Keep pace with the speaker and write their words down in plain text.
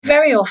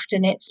very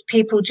often it's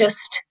people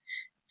just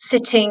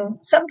sitting,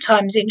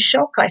 sometimes in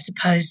shock, I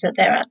suppose, that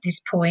they're at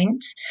this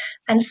point.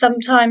 And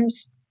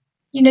sometimes,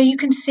 you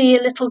can see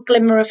a little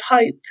glimmer of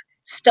hope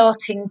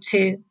starting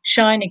to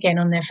shine again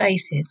on their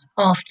faces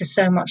after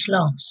so much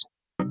loss.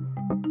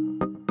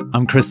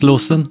 I'm Chris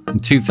Lawson. In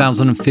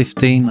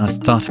 2015, I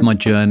started my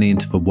journey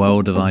into the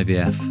world of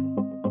IVF.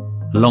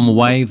 Along the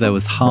way, there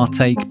was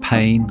heartache,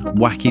 pain,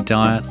 wacky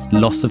diets,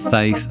 loss of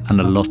faith, and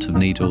a lot of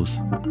needles.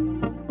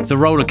 It's a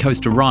roller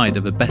coaster ride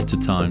at the best of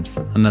times,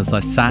 and as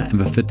I sat in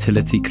the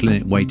fertility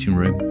clinic waiting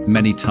room,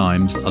 many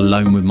times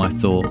alone with my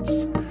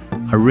thoughts,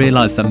 I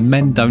realised that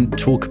men don't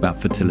talk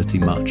about fertility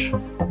much.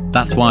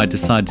 That's why I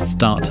decided to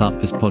start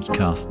up this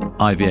podcast,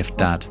 IVF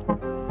Dad.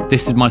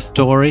 This is my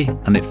story,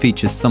 and it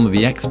features some of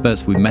the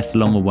experts we met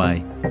along the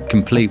way,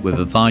 complete with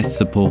advice,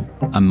 support,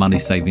 and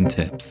money-saving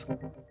tips.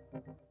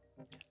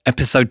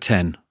 Episode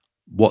 10,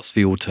 What's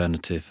the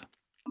Alternative?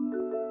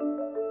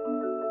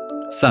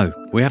 So,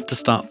 we have to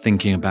start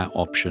thinking about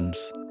options.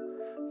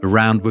 The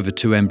round with the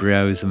 2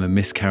 embryos and the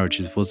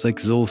miscarriages was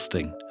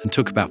exhausting and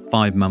took about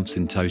 5 months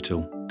in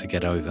total to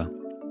get over.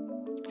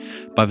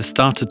 By the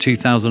start of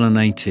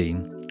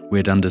 2018, we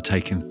had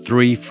undertaken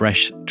 3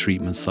 fresh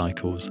treatment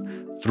cycles,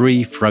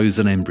 3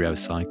 frozen embryo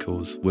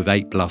cycles with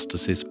 8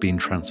 blastocysts being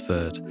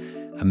transferred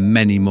and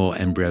many more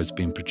embryos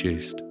being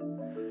produced.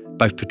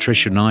 Both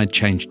Patricia and I had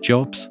changed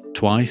jobs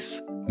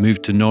twice,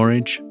 moved to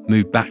Norwich,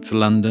 moved back to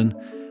London,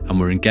 and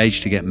were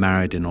engaged to get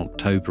married in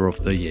October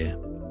of the year.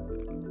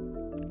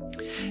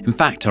 In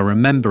fact, I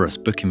remember us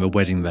booking the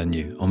wedding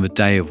venue on the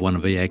day of one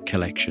of the egg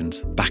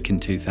collections back in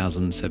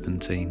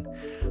 2017,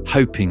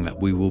 hoping that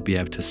we will be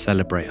able to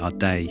celebrate our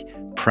day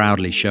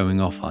proudly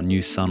showing off our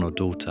new son or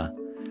daughter.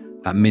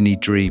 That mini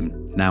dream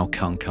now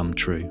can't come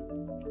true.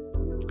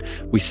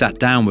 We sat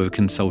down with a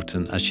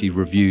consultant as she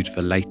reviewed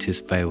the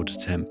latest failed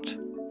attempt.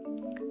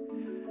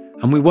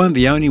 And we weren't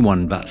the only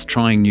one that's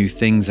trying new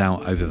things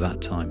out over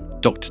that time.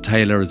 Dr.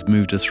 Taylor has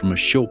moved us from a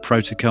short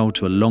protocol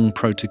to a long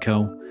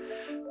protocol,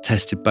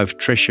 tested both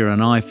Tricia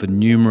and I for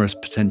numerous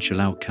potential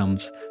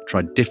outcomes,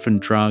 tried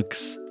different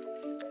drugs,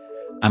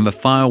 and the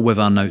file with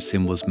our notes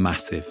in was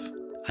massive.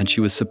 And she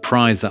was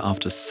surprised that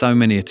after so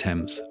many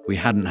attempts, we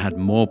hadn't had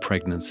more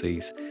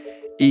pregnancies,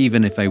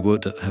 even if they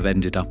would have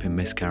ended up in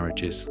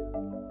miscarriages.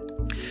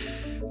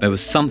 There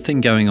was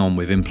something going on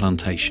with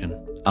implantation.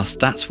 Our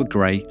stats were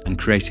great and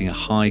creating a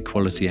high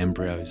quality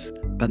embryos,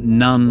 but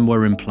none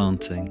were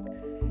implanting.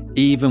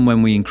 Even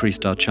when we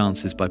increased our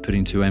chances by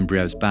putting 2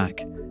 embryos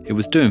back, it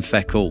was doing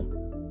feck all.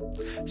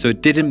 So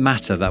it didn't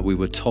matter that we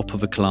were top of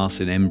the class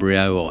in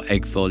embryo or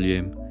egg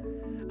volume.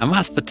 And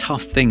that's the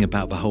tough thing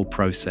about the whole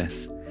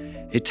process.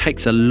 It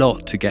takes a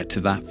lot to get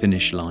to that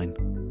finish line.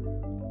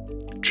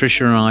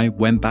 Tricia and I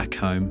went back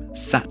home,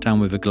 sat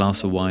down with a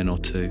glass of wine or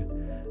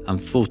 2,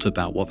 and thought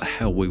about what the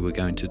hell we were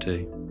going to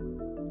do.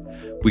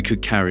 We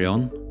could carry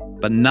on,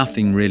 but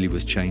nothing really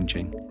was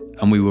changing,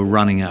 and we were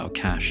running out of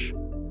cash.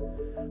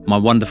 My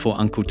wonderful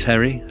Uncle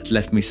Terry had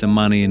left me some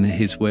money in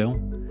his will,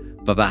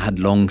 but that had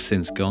long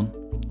since gone.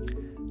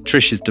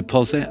 Tricia's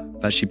deposit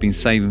that she'd been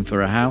saving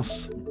for a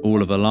house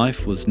all of her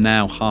life was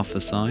now half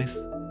the size.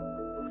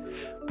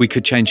 We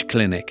could change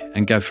clinic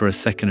and go for a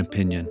second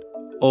opinion,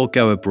 or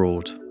go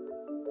abroad.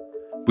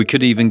 We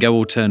could even go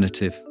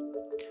alternative.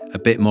 A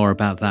bit more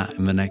about that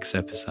in the next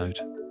episode.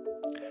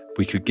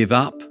 We could give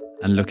up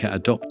and look at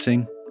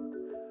adopting,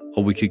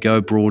 or we could go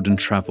abroad and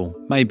travel,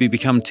 maybe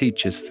become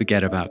teachers,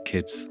 forget about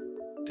kids.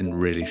 Didn't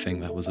really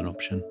think that was an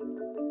option.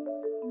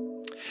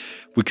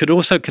 We could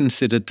also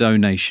consider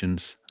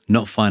donations,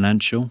 not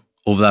financial,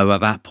 although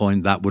at that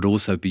point that would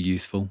also be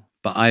useful,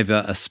 but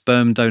either a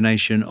sperm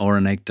donation or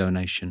an egg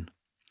donation.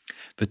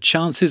 The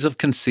chances of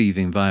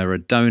conceiving via a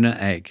donor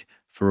egg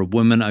for a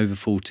woman over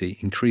 40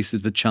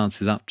 increases the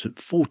chances up to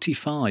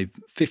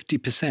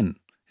 50%.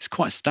 It's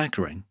quite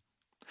staggering.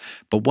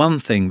 But one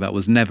thing that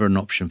was never an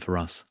option for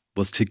us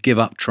was to give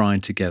up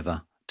trying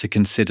together, to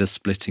consider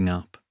splitting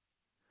up.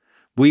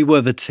 We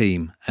were the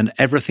team, and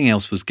everything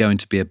else was going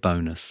to be a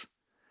bonus.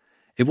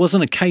 It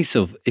wasn't a case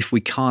of if we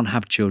can't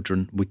have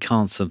children, we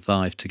can't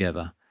survive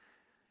together.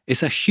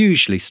 It's a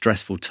hugely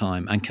stressful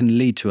time and can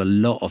lead to a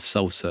lot of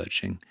soul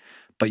searching,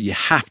 but you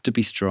have to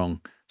be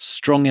strong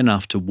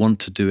enough to want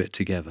to do it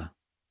together.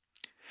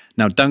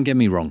 Now, don't get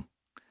me wrong.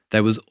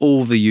 There was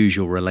all the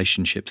usual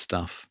relationship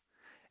stuff.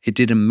 It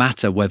didn't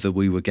matter whether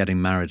we were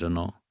getting married or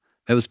not.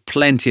 There was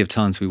plenty of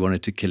times we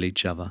wanted to kill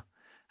each other.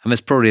 And there's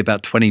probably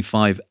about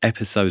 25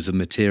 episodes of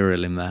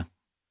material in there.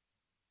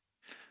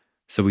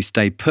 So we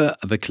stayed put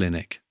at the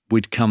clinic.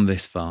 We'd come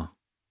this far.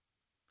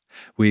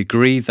 We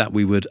agreed that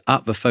we would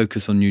up the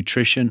focus on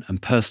nutrition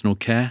and personal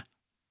care.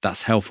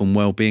 That's health and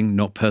well-being,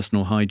 not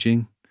personal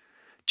hygiene.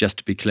 Just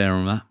to be clear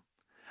on that.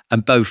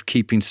 And both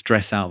keeping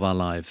stress out of our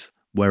lives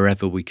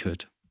wherever we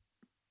could.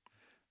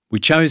 We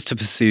chose to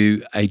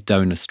pursue a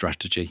donor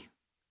strategy.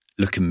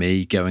 Look at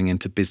me going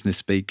into business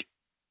speak.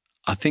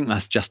 I think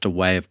that's just a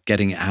way of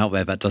getting it out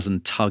there that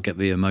doesn't tug at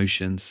the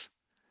emotions.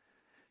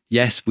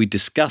 Yes, we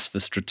discussed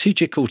the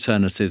strategic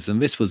alternatives, and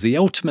this was the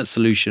ultimate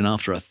solution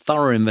after a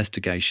thorough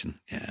investigation.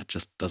 Yeah, it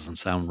just doesn't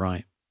sound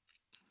right.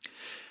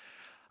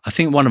 I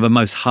think one of the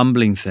most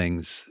humbling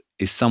things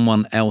is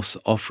someone else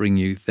offering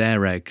you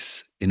their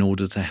eggs in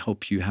order to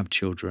help you have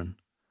children,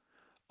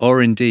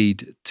 or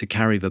indeed to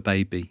carry the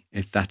baby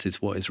if that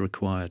is what is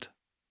required.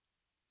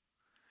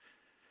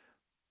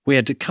 We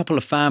had a couple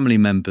of family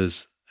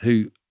members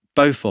who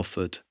both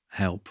offered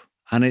help,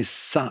 and it's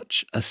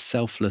such a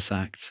selfless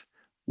act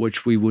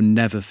which we will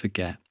never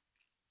forget.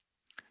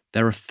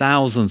 There are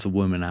thousands of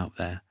women out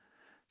there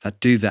that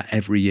do that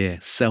every year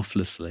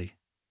selflessly.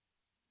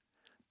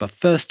 But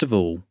first of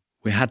all,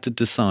 we had to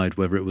decide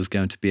whether it was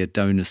going to be a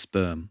donor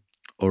sperm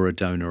or a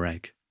donor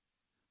egg.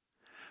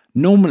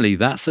 Normally,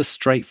 that's a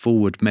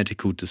straightforward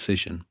medical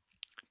decision,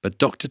 but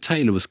Dr.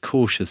 Taylor was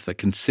cautious that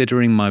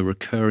considering my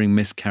recurring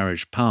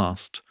miscarriage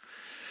past,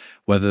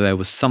 whether there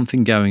was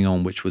something going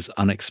on which was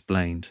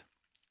unexplained.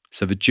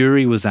 So the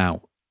jury was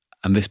out,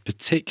 and this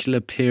particular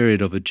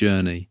period of a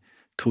journey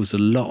caused a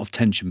lot of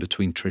tension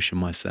between Trish and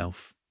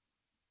myself.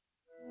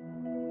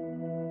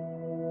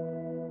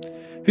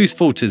 Whose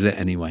fault is it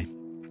anyway?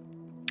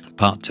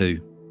 Part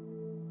 2.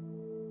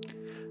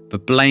 The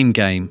blame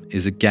game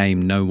is a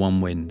game no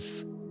one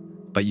wins,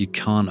 but you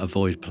can't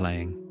avoid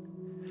playing,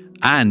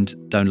 and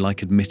don't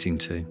like admitting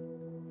to.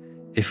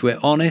 If we're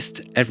honest,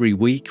 every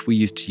week we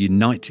used to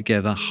unite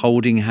together,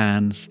 holding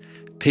hands,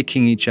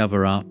 picking each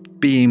other up,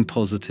 being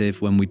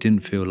positive when we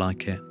didn't feel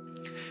like it.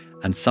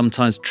 And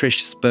sometimes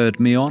Trish spurred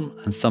me on,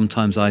 and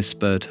sometimes I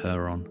spurred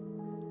her on.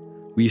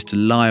 We used to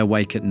lie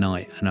awake at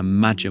night and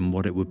imagine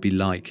what it would be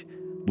like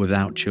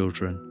without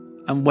children,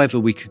 and whether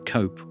we could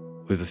cope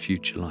with a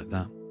future like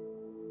that.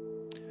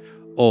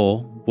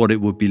 Or what it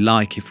would be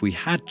like if we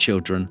had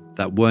children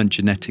that weren't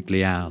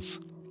genetically ours.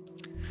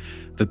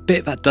 The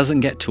bit that doesn't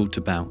get talked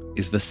about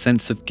is the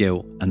sense of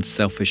guilt and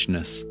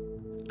selfishness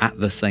at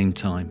the same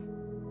time.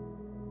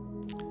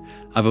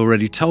 I've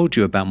already told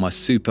you about my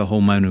super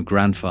hormonal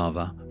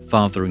grandfather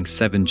fathering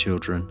 7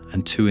 children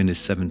and 2 in his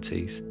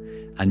 70s,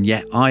 and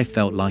yet I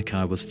felt like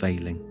I was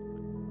failing.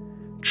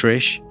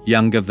 Trish,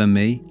 younger than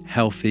me,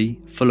 healthy,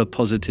 full of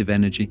positive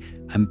energy,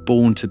 and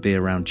born to be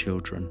around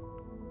children.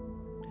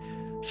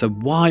 So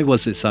why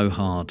was it so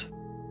hard?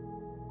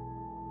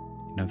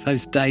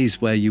 Those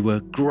days where you were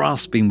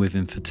grasping with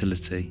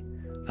infertility,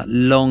 that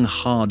long,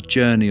 hard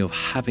journey of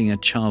having a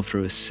child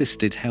through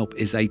assisted help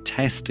is a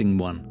testing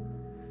one.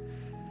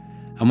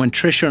 And when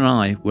Trisha and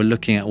I were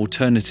looking at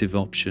alternative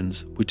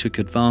options, we took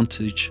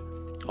advantage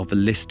of a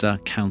Lister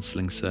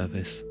counselling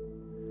service.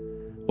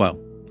 Well,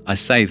 I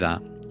say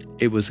that.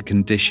 It was a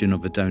condition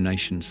of a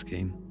donation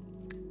scheme.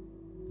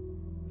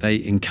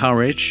 They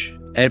encourage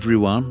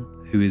everyone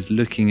who is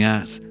looking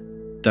at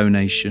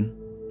donation,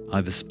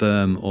 either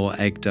sperm or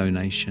egg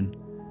donation,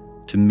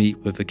 to meet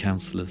with the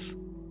counsellors.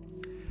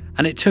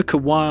 And it took a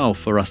while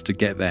for us to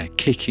get there,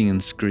 kicking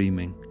and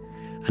screaming.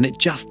 And it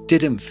just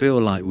didn't feel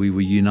like we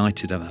were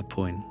united at that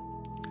point.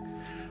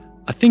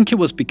 I think it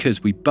was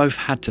because we both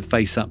had to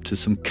face up to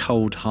some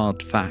cold,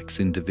 hard facts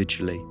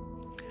individually.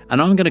 And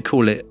I'm going to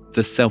call it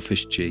the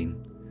selfish gene.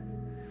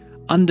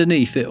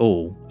 Underneath it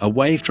all,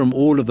 away from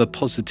all of the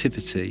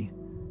positivity,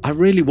 I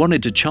really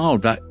wanted a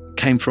child that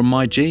came from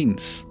my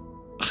genes.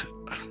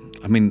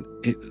 I mean,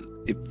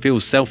 it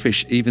feels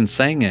selfish even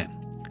saying it.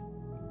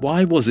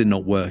 Why was it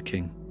not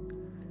working?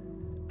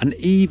 And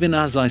even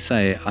as I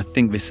say it, I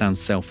think this sounds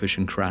selfish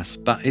and crass,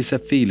 but it's a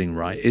feeling,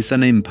 right? It's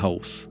an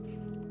impulse.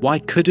 Why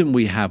couldn't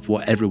we have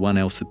what everyone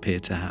else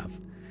appeared to have?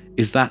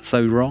 Is that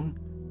so wrong?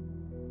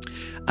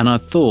 And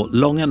I've thought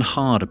long and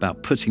hard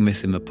about putting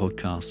this in the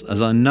podcast,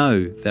 as I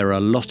know there are a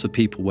lot of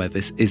people where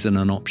this isn't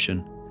an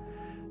option.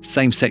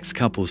 Same-sex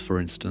couples, for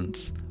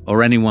instance,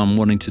 or anyone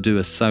wanting to do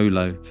a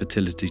solo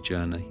fertility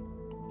journey.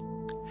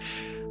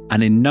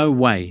 And in no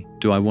way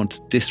do I want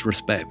to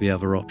disrespect the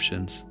other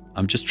options.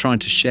 I'm just trying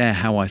to share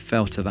how I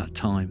felt at that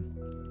time.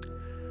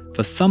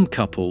 For some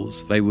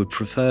couples, they would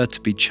prefer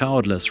to be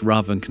childless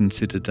rather than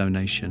consider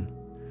donation.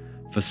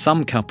 For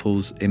some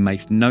couples, it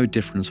makes no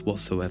difference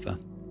whatsoever.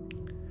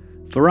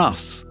 For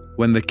us,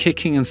 when the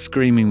kicking and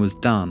screaming was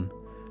done,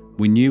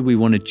 we knew we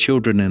wanted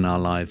children in our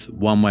lives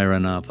one way or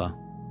another.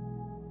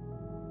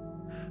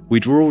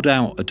 We'd ruled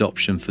out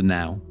adoption for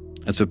now,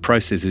 as the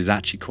process is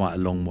actually quite a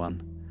long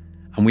one.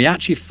 And we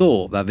actually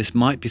thought that this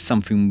might be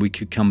something we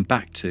could come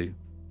back to.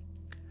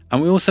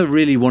 And we also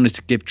really wanted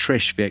to give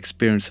Trish the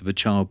experience of a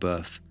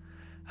childbirth,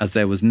 as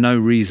there was no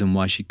reason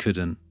why she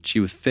couldn't. She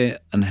was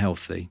fit and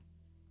healthy.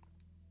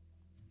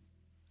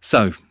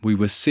 So we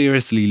were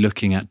seriously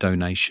looking at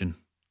donation.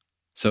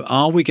 So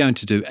are we going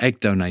to do egg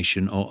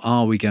donation or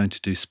are we going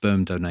to do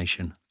sperm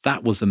donation?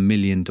 That was $1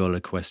 million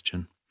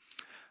question.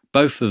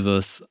 Both of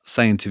us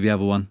saying to the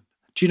other one,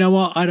 do you know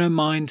what? I don't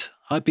mind.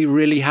 I'd be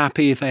really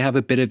happy if they have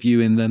a bit of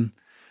you in them.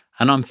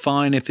 And I'm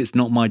fine if it's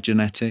not my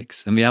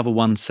genetics. And the other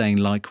one saying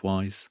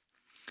likewise.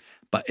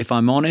 But if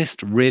I'm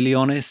honest, really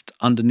honest,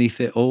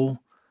 underneath it all,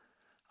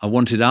 I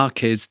wanted our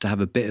kids to have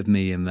a bit of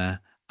me in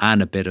there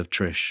and a bit of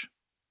Trish.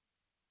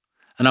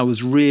 And I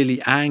was really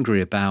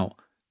angry about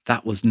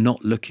that was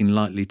not looking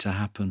likely to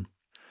happen?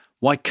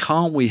 Why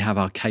can't we have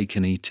our cake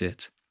and eat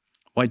it?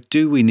 Why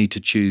do we need to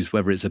choose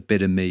whether it's a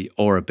bit of me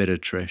or a bit of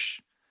Trish?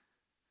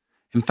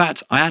 In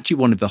fact, I actually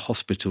wanted the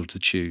hospital to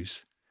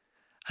choose.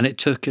 And it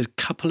took a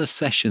couple of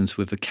sessions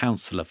with a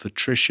counsellor for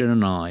Tricia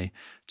and I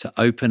to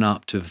open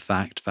up to the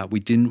fact that we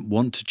didn't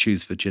want to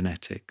choose for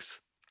genetics.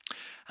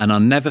 And I'll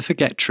never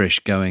forget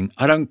Trish going,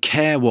 I don't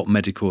care what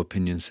medical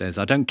opinion says.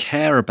 I don't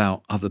care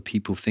about other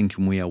people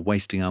thinking we are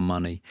wasting our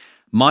money.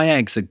 My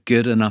eggs are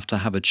good enough to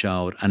have a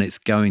child and it's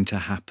going to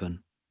happen.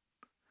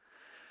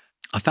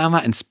 I found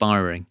that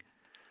inspiring.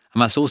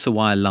 And that's also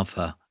why I love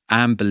her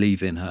and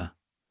believe in her.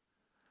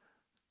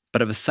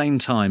 But at the same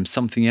time,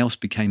 something else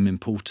became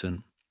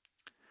important.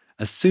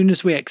 As soon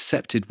as we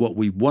accepted what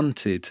we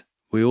wanted,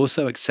 we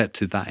also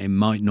accepted that it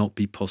might not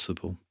be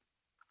possible.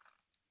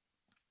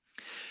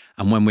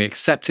 And when we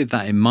accepted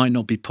that it might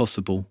not be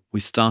possible, we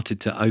started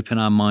to open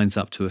our minds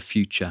up to a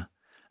future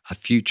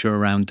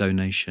around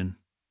donation.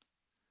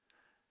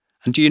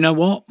 And do you know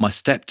what? My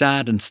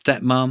stepdad and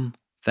stepmum,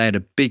 they had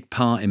a big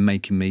part in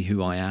making me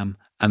who I am,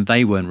 and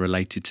they weren't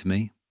related to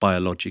me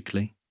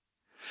biologically.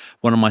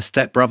 One of my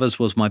stepbrothers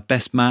was my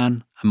best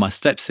man, and my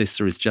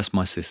stepsister is just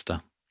my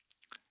sister.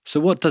 So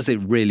what does it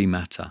really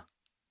matter?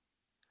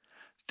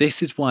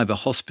 This is why the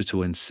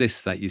hospital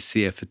insists that you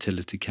see a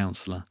fertility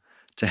counsellor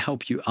to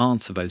help you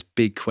answer those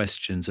big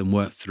questions and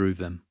work through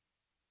them.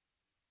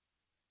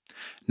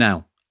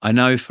 Now, I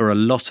know for a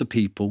lot of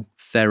people,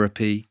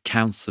 therapy,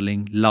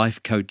 counselling,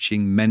 life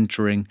coaching,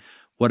 mentoring,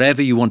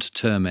 whatever you want to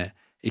term it,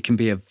 it can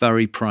be a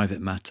very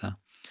private matter,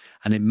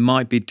 and it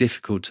might be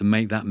difficult to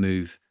make that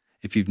move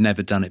if you've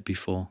never done it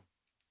before.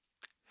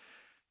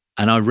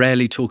 And I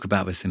rarely talk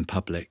about this in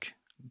public,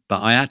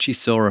 but I actually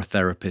saw a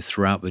therapist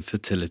throughout the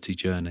fertility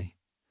journey.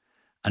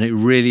 And it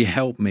really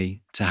helped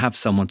me to have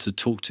someone to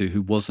talk to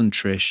who wasn't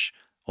Trish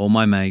or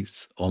my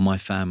mates or my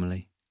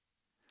family.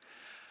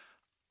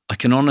 I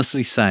can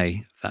honestly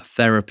say that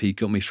therapy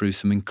got me through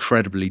some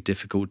incredibly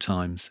difficult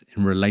times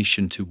in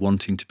relation to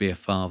wanting to be a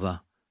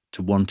father,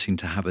 to wanting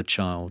to have a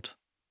child.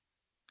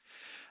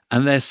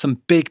 And there's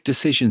some big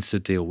decisions to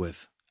deal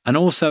with. And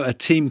also a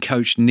team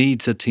coach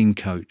needs a team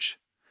coach.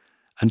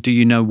 And do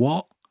you know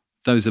what?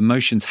 Those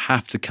emotions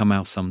have to come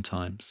out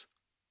sometimes,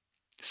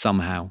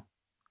 somehow.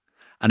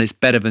 And it's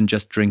better than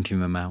just drinking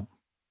them out.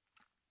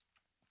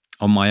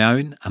 On my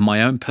own and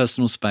my own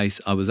personal space,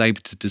 I was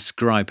able to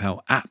describe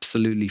how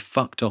absolutely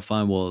fucked off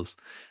I was.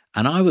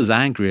 And I was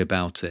angry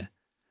about it.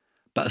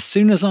 But as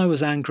soon as I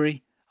was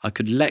angry, I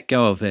could let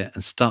go of it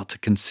and start to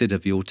consider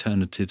the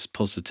alternatives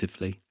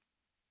positively.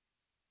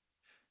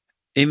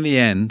 In the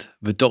end,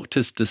 the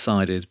doctors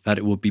decided that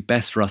it would be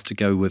best for us to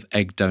go with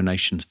egg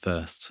donations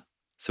first.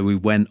 So we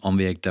went on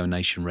the egg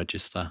donation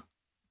register.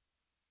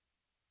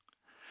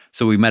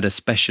 So we met a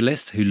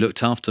specialist who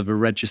looked after the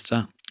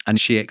register and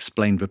she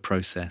explained the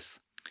process.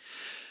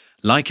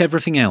 Like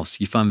everything else,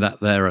 you find that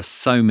there are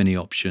so many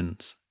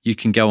options. You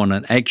can go on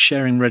an egg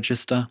sharing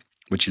register,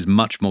 which is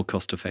much more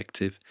cost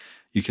effective.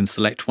 You can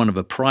select one of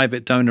the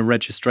private donor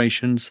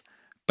registrations,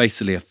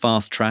 basically a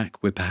fast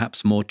track with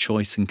perhaps more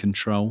choice and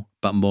control,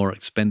 but more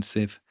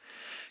expensive.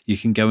 You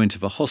can go into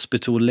the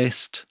hospital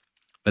list.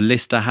 The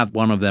lister have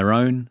one of their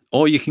own,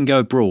 or you can go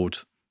abroad,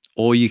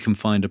 or you can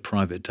find a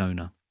private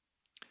donor.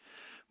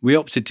 We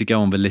opted to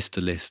go on the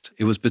lister list.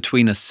 It was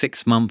between a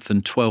 6-month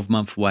and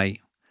 12-month wait,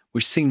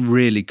 which seemed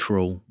really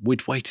cruel.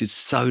 We'd waited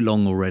so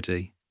long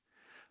already.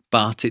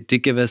 But it did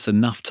give us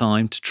enough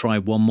time to try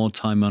one more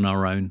time on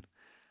our own,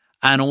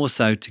 and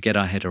also to get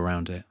our head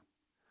around it.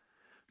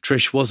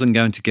 Trish wasn't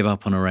going to give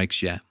up on her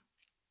eggs yet.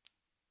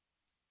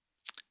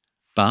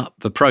 But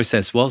the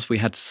process was we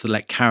had to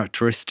select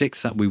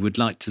characteristics that we would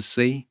like to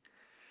see.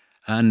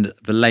 And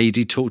the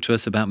lady talked to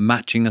us about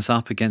matching us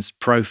up against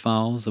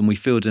profiles, and we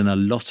filled in a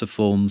lot of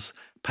forms,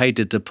 paid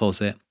a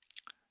deposit,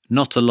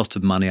 not a lot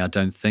of money, I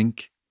don't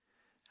think.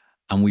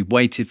 And we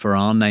waited for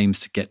our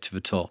names to get to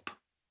the top.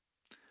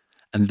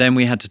 And then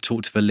we had to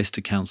talk to the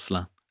lister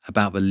counsellor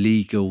about the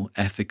legal,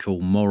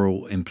 ethical,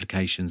 moral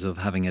implications of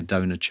having a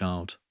donor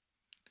child.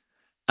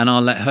 And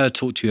I'll let her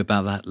talk to you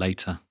about that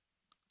later.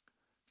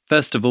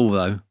 First of all,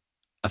 though,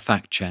 a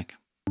fact check.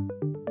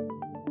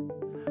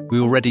 We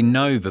already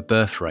know the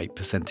birth rate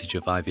percentage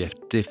of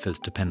IVF differs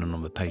depending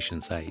on the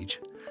patient's age,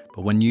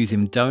 but when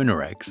using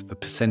donor eggs, the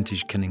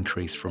percentage can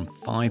increase from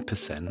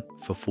 5%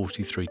 for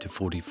 43 to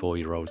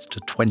 44-year-olds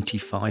to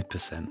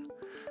 25%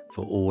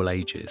 for all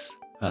ages.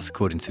 That's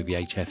according to the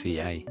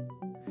HFEA.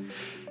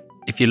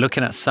 If you're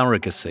looking at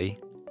surrogacy,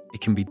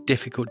 it can be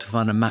difficult to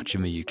find a match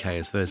in the UK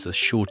as there's a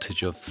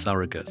shortage of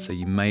surrogates, so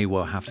you may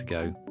well have to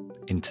go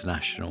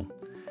international.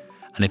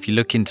 And if you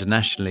look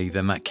internationally,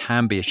 then that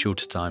can be a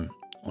shorter time,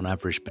 on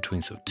average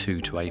between sort of 2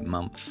 to 8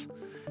 months.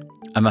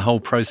 And the whole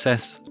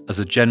process, as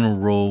a general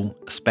rule,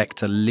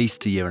 expect at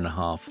least 1.5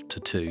 years to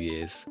 2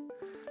 years.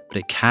 But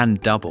it can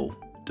double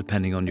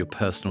depending on your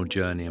personal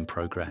journey and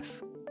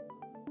progress.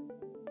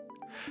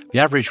 The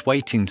average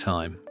waiting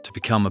time to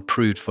become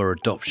approved for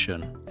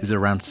adoption is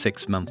around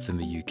 6 months in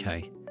the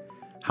UK.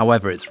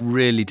 However, it's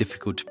really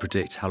difficult to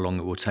predict how long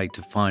it will take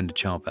to find a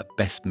child that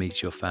best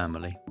meets your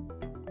family.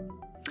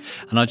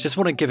 And I just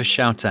want to give a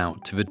shout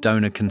out to the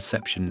Donor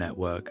Conception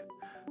Network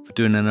for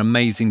doing an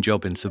amazing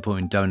job in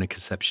supporting donor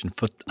conception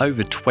for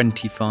over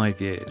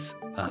 25 years.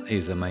 That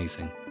is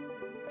amazing.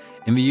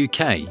 In the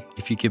UK,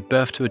 if you give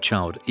birth to a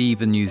child,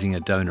 even using a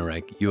donor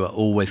egg, you are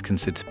always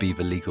considered to be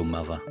the legal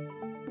mother.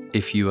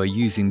 If you are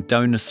using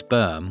donor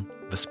sperm,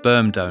 the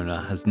sperm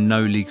donor has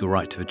no legal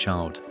right to the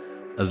child,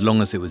 as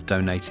long as it was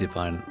donated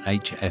by an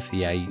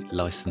HFEA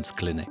licensed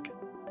clinic.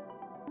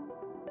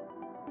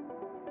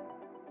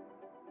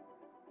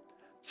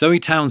 Zoe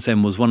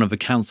Townsend was one of the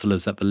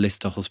counsellors at the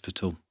Lister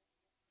Hospital.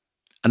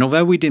 And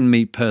although we didn't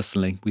meet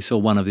personally, we saw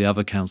one of the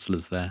other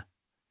counsellors there.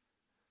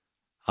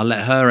 I'll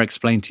let her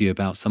explain to you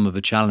about some of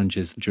the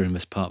challenges during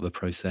this part of the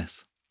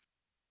process.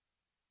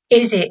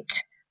 Is it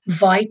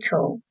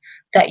vital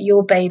that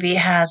your baby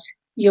has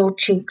your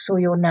cheeks or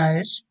your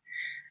nose?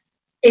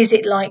 Is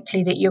it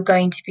likely that you're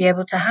going to be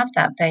able to have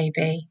that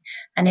baby?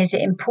 And is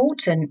it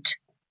important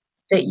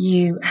that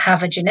you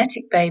have a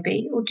genetic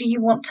baby, or do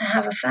you want to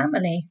have a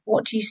family?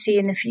 What do you see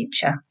in the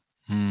future?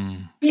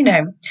 You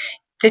know,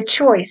 the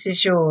choice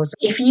is yours.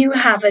 If you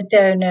have a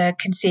donor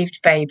conceived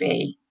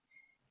baby,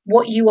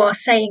 what you are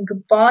saying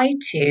goodbye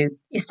to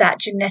is that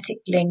genetic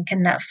link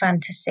and that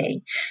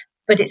fantasy.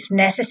 But it's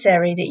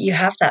necessary that you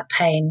have that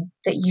pain,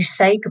 that you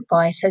say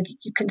goodbye so that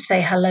you can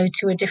say hello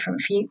to a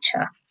different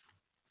future.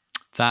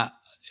 That,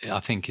 I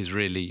think, is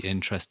really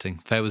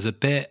interesting. There was a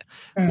bit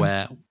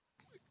where,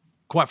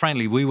 quite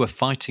frankly, we were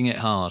fighting it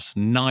hard.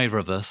 Neither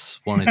of us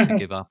wanted to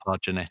give up our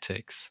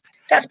genetics.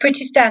 That's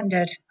pretty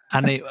standard.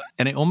 And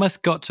it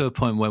almost got to a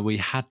point where we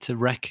had to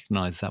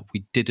recognise that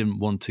we didn't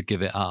want to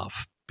give it up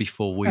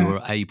before we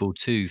were able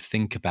to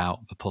think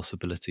about the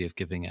possibility of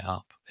giving it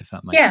up, if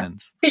that makes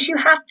sense. Because you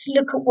have to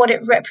look at what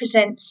it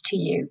represents to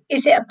you.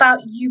 Is it about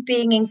you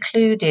being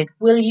included?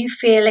 Will you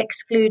feel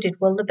excluded?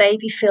 Will the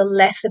baby feel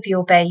less of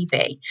your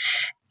baby?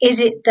 Is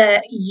it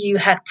that you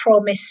had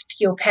promised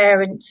your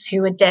parents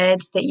who are dead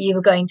that you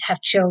were going to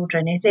have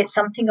children? Is it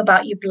something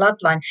about your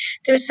bloodline?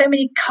 There are so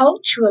many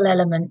cultural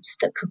elements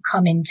that could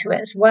come into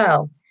it as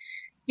well.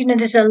 You know,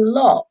 there's a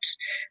lot.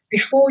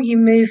 Before you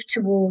move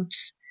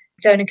towards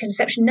donor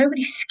conception,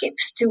 nobody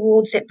skips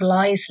towards it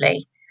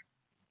blithely.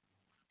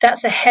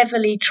 That's a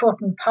heavily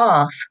trodden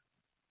path.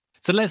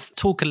 So let's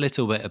talk a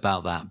little bit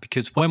about that,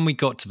 because when we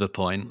got to the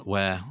point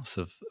where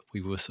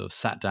we were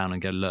sat down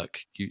and go, look,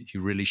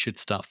 you really should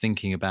start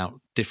thinking about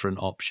different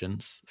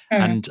options.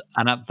 And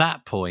at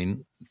that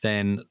point,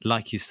 then,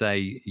 like you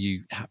say,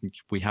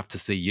 we have to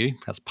see you.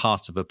 That's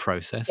part of the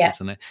process,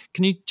 isn't it?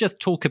 Can you just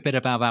talk a bit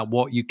about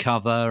what you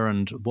cover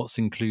and what's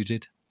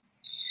included?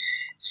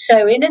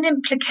 So in an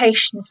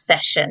implications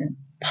session,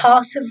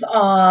 part of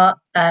our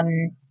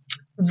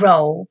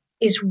role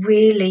is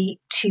really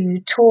to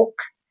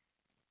talk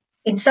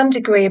in some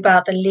degree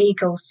about the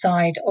legal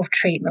side of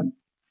treatment.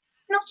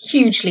 Not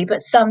hugely, but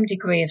some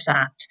degree of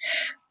that.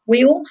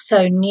 We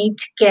also need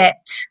to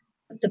get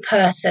the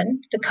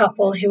person, the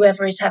couple,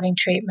 whoever is having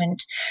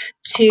treatment,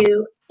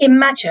 to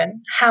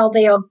imagine how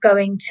they are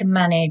going to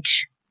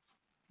manage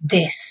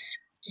this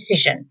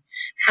decision,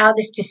 how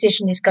this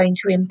decision is going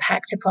to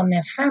impact upon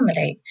their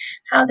family,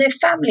 how their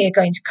family are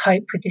going to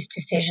cope with this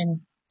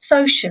decision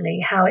socially,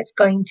 how it's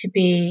going to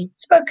be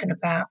spoken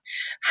about,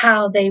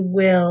 how they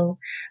will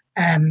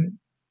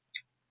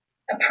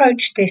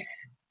approach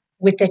this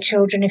with their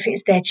children if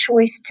it's their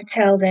choice to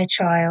tell their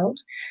child.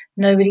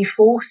 Nobody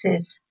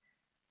forces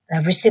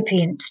a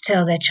recipient to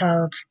tell their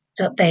child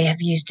that they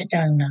have used a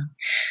donor.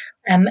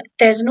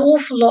 There's an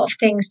awful lot of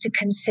things to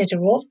consider,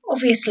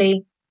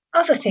 obviously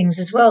other things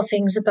as well,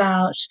 things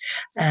about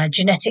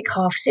genetic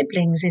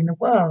half-siblings in the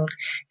world,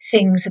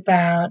 things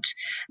about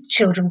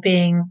children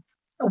being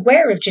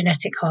aware of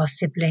genetic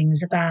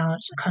half-siblings, about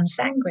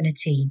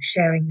consanguinity,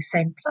 sharing the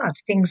same blood,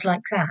 things like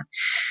that.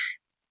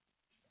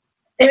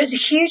 There is a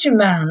huge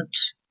amount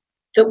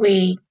that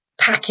we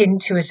pack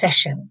into a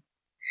session,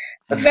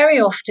 but very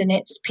often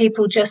it's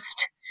people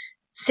just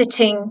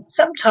sitting,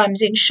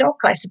 sometimes in shock,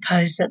 I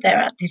suppose, that they're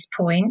at this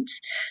point,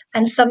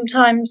 and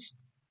sometimes,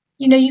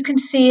 you know, you can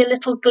see a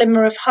little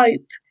glimmer of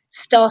hope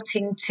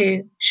starting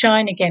to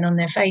shine again on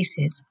their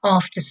faces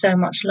after so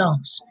much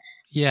loss.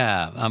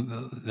 Yeah,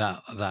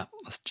 that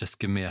just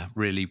given me a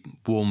really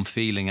warm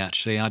feeling,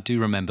 actually. I do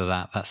remember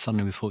that. That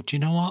suddenly we thought, do you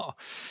know what?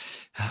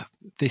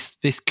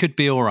 This could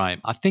be all right.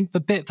 I think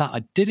the bit that I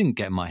didn't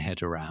get my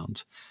head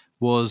around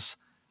was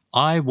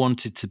I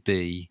wanted to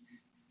be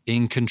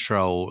in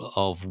control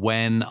of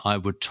when I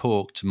would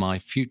talk to my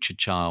future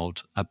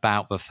child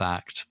about the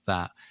fact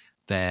that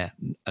they're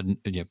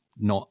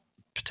not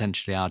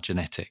potentially our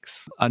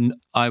genetics. And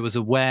I was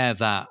aware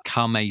that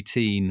come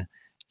 18,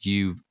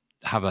 you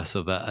have a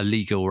sort of a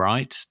legal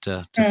right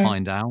to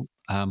find out.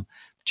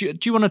 Do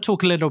you want to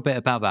talk a little bit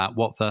about that?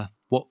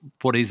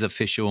 What is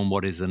official and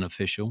what isn't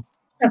official?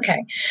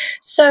 Okay,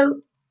 so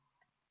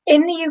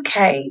In the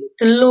UK,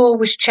 the law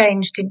was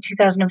changed in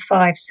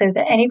 2005 so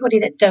that anybody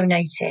that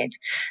donated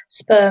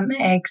sperm,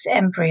 eggs,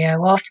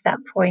 embryo after that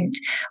point,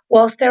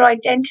 whilst their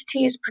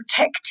identity is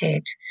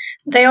protected,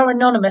 they are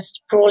anonymous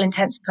for all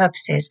intents and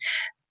purposes.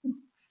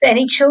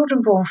 Any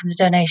children born from the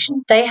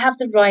donation, they have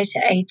the right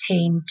at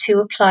 18 to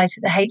apply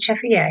to the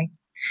HFEA,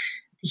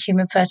 the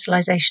Human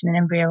Fertilisation and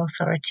Embryo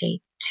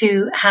Authority,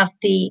 to have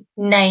the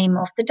name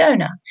of the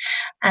donor.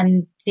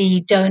 And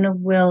the donor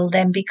will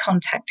then be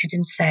contacted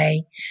and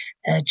say,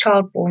 a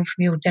child born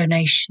from your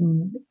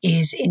donation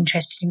is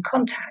interested in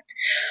contact.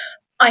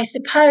 I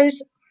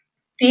suppose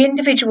the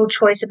individual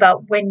choice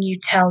about when you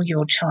tell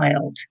your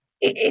child,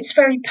 it's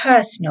very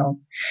personal.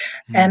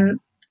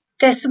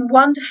 There's some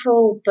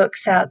wonderful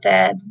books out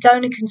there. The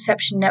Donor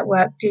Conception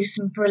Network do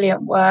some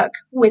brilliant work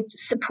with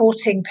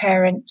supporting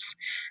parents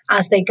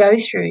as they go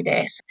through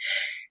this.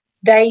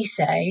 They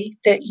say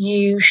that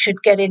you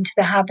should get into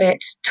the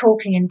habit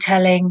talking and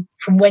telling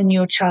from when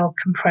your child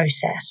can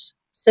process,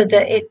 so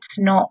that it's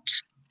not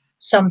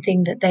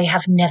something that they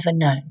have never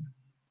known.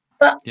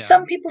 But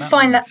some people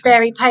find that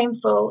very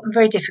painful and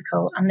very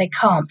difficult, and they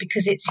can't,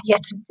 because it's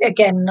yet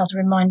again another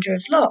reminder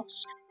of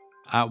loss.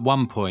 At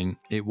one point,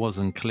 it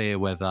wasn't clear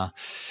whether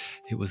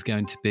it was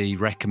going to be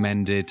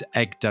recommended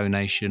egg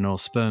donation or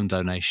sperm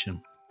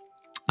donation.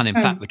 And in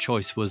fact, the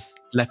choice was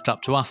left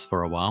up to us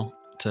for a while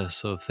to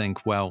sort of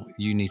think, well,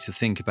 you need to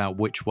think about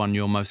which one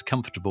you're most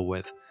comfortable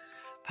with.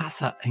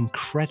 That's an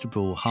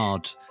incredible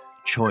hard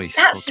choice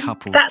for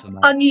couples to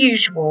make.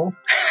 Unusual.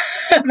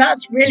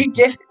 That's really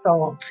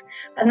difficult.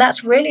 And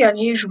that's really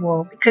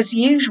unusual, because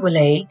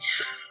usually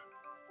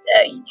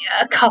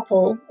a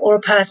couple or a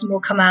person will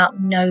come out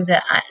and know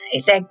that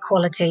it's egg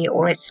quality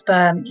or it's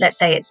sperm, let's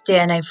say it's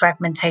DNA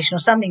fragmentation or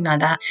something like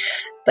that.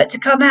 But to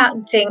come out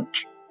and think,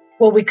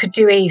 well, we could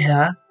do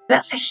either,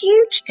 that's a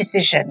huge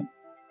decision.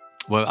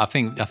 Well, I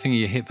think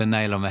you hit the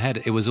nail on the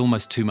head. It was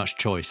almost too much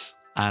choice.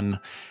 And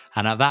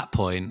at that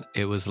point,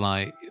 it was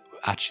like,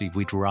 actually,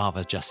 we'd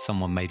rather just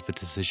someone made the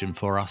decision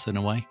for us in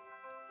a way.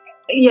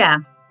 Yeah,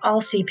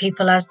 I'll see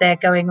people as they're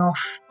going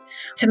off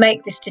to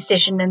make this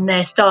decision, and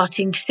they're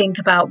starting to think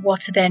about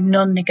what are their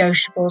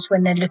non-negotiables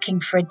when they're looking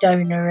for a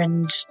donor,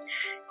 and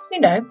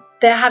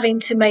they're having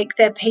to make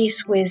their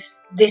peace with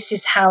this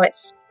is how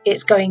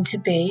it's going to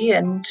be,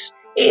 and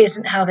it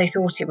isn't how they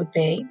thought it would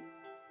be.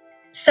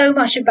 So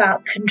much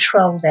about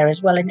control there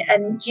as well,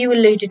 and you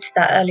alluded to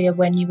that earlier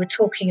when you were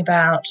talking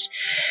about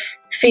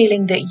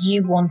feeling that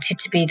you wanted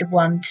to be the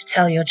one to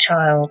tell your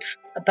child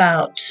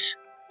about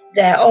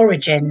their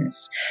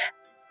origins,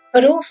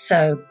 but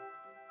also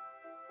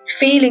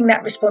feeling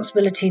that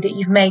responsibility that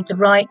you've made the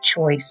right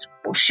choice.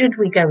 Well, should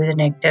we go with an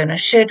egg donor?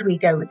 Should we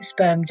go with a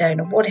sperm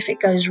donor? What if it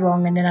goes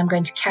wrong and then I'm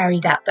going to carry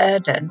that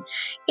burden?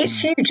 It's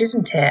huge,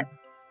 isn't it?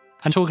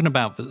 And talking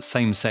about the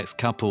same-sex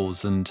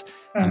couples and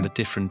the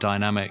different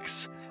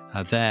dynamics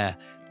there,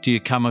 do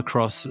you come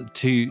across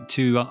two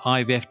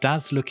IVF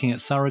dads looking at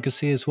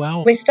surrogacy as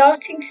well? We're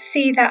starting to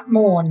see that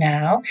more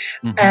now.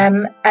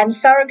 And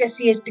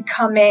surrogacy is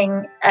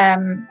becoming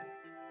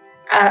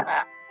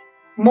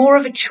more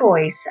of a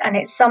choice, and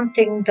it's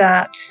something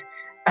that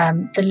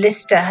the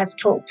Lister has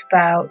talked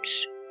about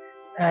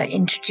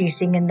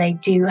introducing, and they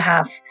do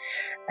have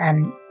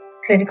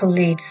clinical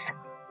leads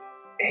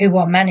who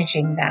are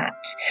managing that.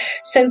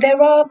 So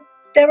there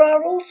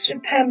are also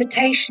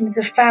permutations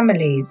of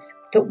families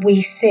that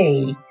we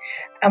see,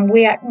 and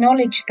we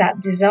acknowledge that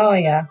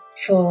desire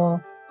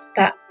for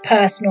that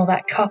person or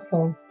that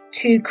couple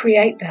to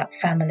create that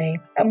family,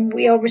 and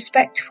we are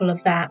respectful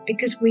of that,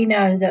 because we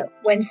know that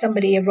when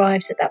somebody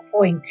arrives at that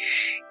point,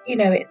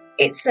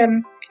 it's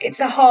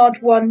a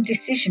hard-won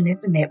decision,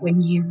 isn't it, when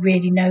you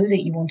really know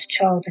that you want a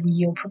child and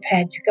you're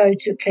prepared to go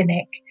to a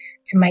clinic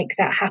to make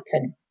that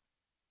happen.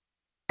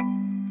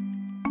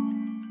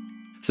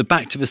 So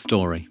back to the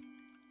story.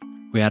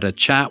 We had a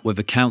chat with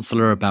a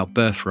counsellor about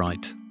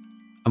birthright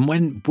and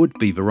when would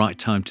be the right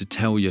time to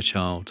tell your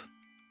child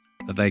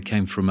that they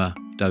came from a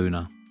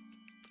donor.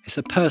 It's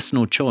a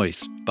personal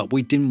choice, but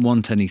we didn't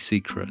want any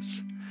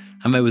secrets,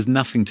 and there was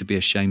nothing to be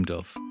ashamed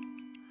of.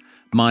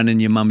 Mine and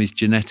your mummy's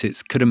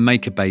genetics couldn't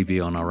make a baby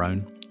on our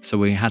own, so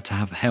we had to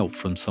have help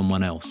from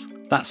someone else,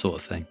 that sort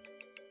of thing.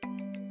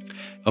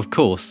 Of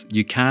course,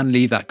 you can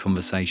leave that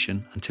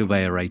conversation until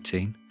they are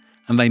 18,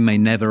 and they may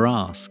never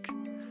ask.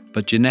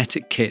 But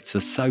genetic kits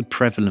are so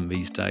prevalent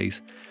these days,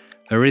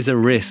 there is a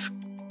risk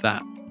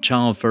that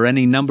child, for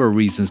any number of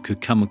reasons,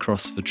 could come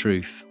across the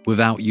truth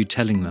without you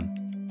telling them.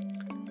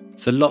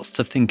 So lots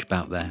to think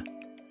about there.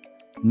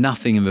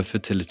 Nothing in the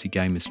fertility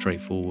game is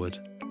straightforward,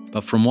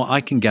 but from what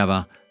I can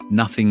gather,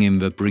 nothing in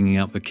the bringing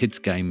up the kids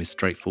game is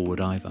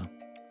straightforward either.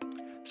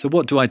 So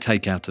what do I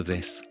take out of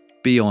this?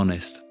 Be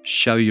honest,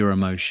 show your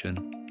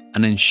emotion,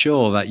 and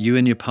ensure that you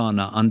and your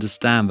partner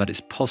understand that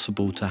it's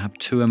possible to have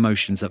two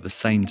emotions at the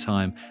same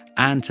time,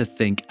 and to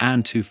think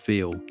and to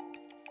feel.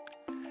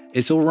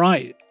 It's all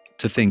right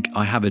to think,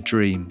 I have a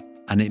dream,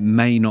 and it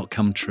may not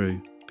come true,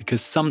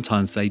 because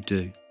sometimes they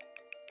do.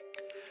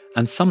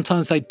 And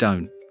sometimes they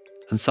don't,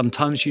 and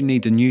sometimes you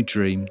need a new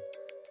dream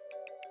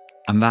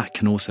And that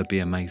can also be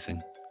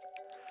amazing.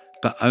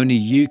 But only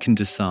you can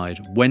decide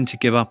when to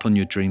give up on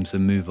your dreams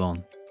and move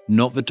on.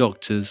 Not the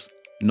doctors,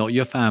 not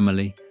your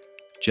family,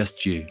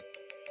 just you.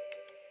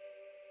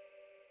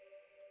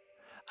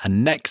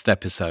 And next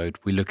episode,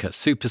 we look at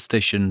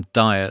superstition,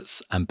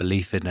 diets, and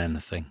belief in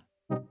anything.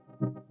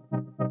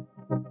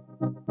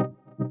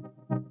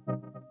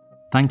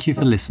 Thank you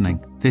for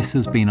listening. This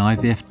has been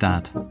IVF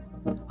Dad.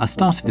 I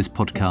started this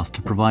podcast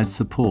to provide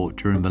support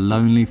during the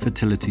lonely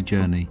fertility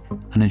journey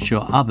and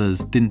ensure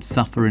others didn't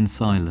suffer in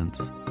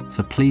silence.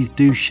 So please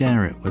do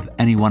share it with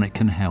anyone it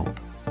can help.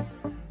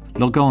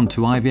 Log on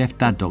to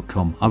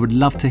ivfdad.com. I would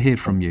love to hear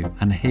from you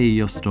and hear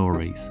your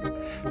stories.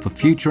 For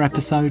future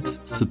episodes,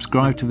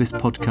 subscribe to this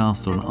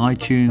podcast on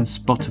iTunes,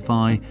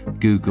 Spotify,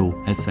 Google,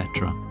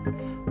 etc.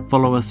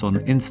 Follow us on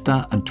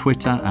Insta and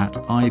Twitter at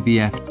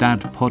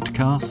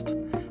IVFDadPodcast.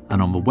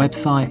 And on the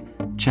website,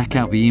 check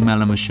out the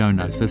email and the show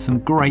notes. There's some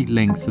great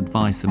links,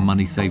 advice and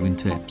money-saving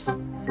tips.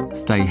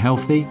 Stay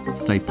healthy,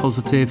 stay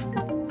positive,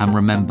 and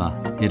remember,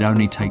 it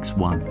only takes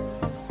one.